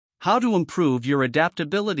How to improve your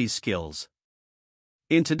adaptability skills.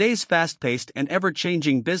 In today's fast-paced and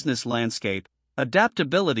ever-changing business landscape,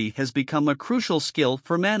 adaptability has become a crucial skill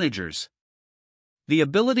for managers. The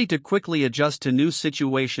ability to quickly adjust to new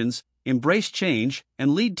situations, embrace change,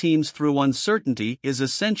 and lead teams through uncertainty is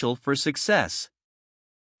essential for success.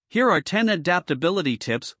 Here are 10 adaptability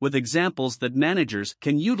tips with examples that managers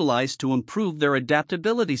can utilize to improve their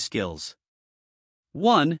adaptability skills.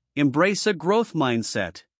 1. Embrace a growth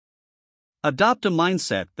mindset. Adopt a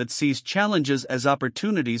mindset that sees challenges as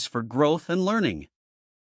opportunities for growth and learning.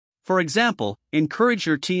 For example, encourage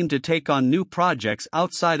your team to take on new projects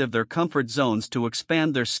outside of their comfort zones to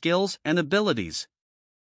expand their skills and abilities.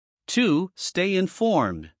 2. Stay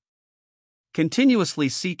informed. Continuously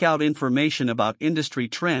seek out information about industry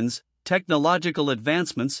trends, technological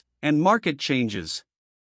advancements, and market changes.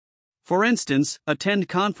 For instance, attend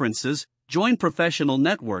conferences, join professional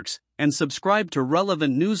networks, and subscribe to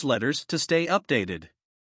relevant newsletters to stay updated.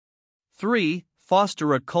 3.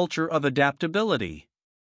 Foster a culture of adaptability.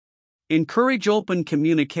 Encourage open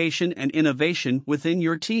communication and innovation within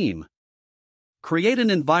your team. Create an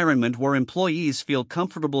environment where employees feel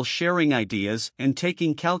comfortable sharing ideas and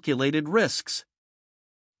taking calculated risks.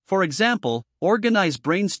 For example, organize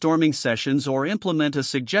brainstorming sessions or implement a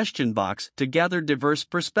suggestion box to gather diverse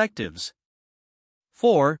perspectives.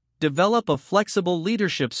 4. Develop a flexible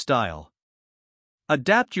leadership style.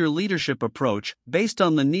 Adapt your leadership approach based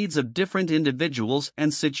on the needs of different individuals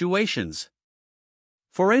and situations.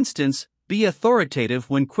 For instance, be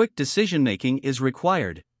authoritative when quick decision-making is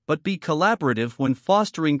required, but be collaborative when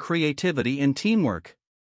fostering creativity and teamwork.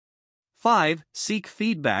 5. Seek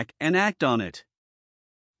feedback and act on it.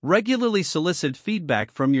 Regularly solicit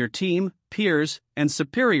feedback from your team, peers, and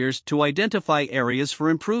superiors to identify areas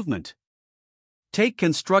for improvement. Take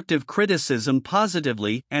constructive criticism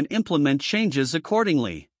positively and implement changes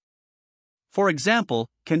accordingly. For example,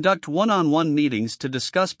 conduct one-on-one meetings to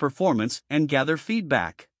discuss performance and gather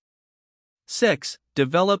feedback. 6.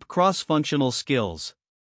 Develop cross-functional skills.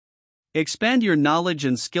 Expand your knowledge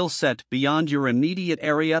and skill set beyond your immediate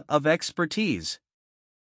area of expertise.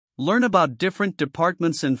 Learn about different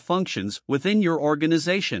departments and functions within your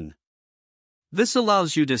organization. This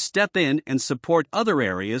allows you to step in and support other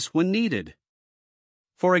areas when needed.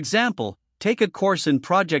 For example, take a course in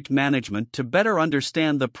project management to better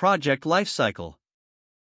understand the project lifecycle.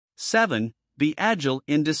 7. Be agile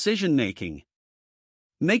in decision-making.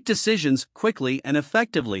 Make decisions quickly and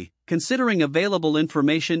effectively, considering available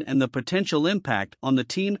information and the potential impact on the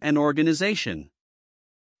team and organization.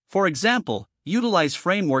 For example, utilize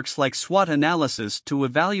frameworks like SWOT analysis to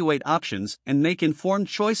evaluate options and make informed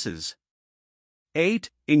choices.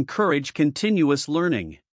 8. Encourage continuous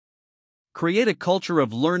learning. Create a culture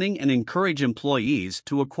of learning and encourage employees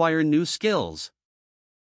to acquire new skills.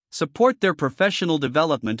 Support their professional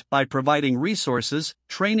development by providing resources,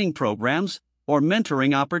 training programs, or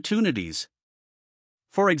mentoring opportunities.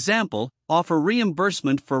 For example, offer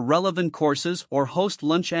reimbursement for relevant courses or host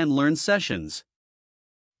lunch and learn sessions.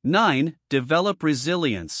 9. Develop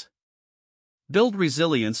resilience. Build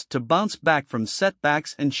resilience to bounce back from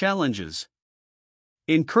setbacks and challenges.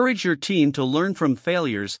 Encourage your team to learn from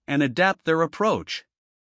failures and adapt their approach.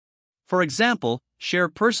 For example, share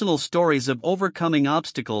personal stories of overcoming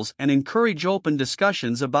obstacles and encourage open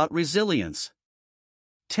discussions about resilience.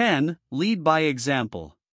 10. Lead by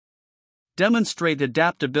example. Demonstrate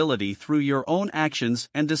adaptability through your own actions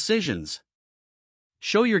and decisions.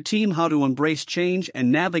 Show your team how to embrace change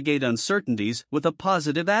and navigate uncertainties with a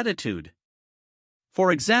positive attitude.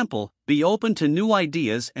 For example, be open to new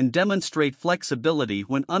ideas and demonstrate flexibility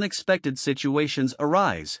when unexpected situations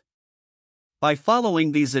arise. By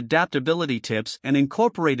following these adaptability tips and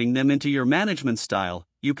incorporating them into your management style,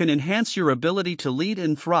 you can enhance your ability to lead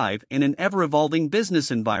and thrive in an ever-evolving business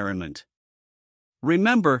environment.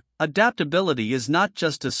 Remember, adaptability is not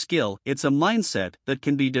just a skill, it's a mindset that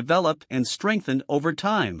can be developed and strengthened over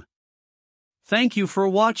time. Thank you for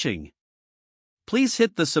watching. Please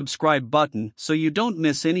hit the subscribe button so you don't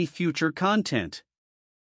miss any future content.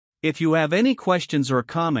 If you have any questions or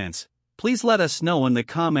comments, please let us know in the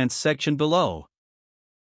comments section below.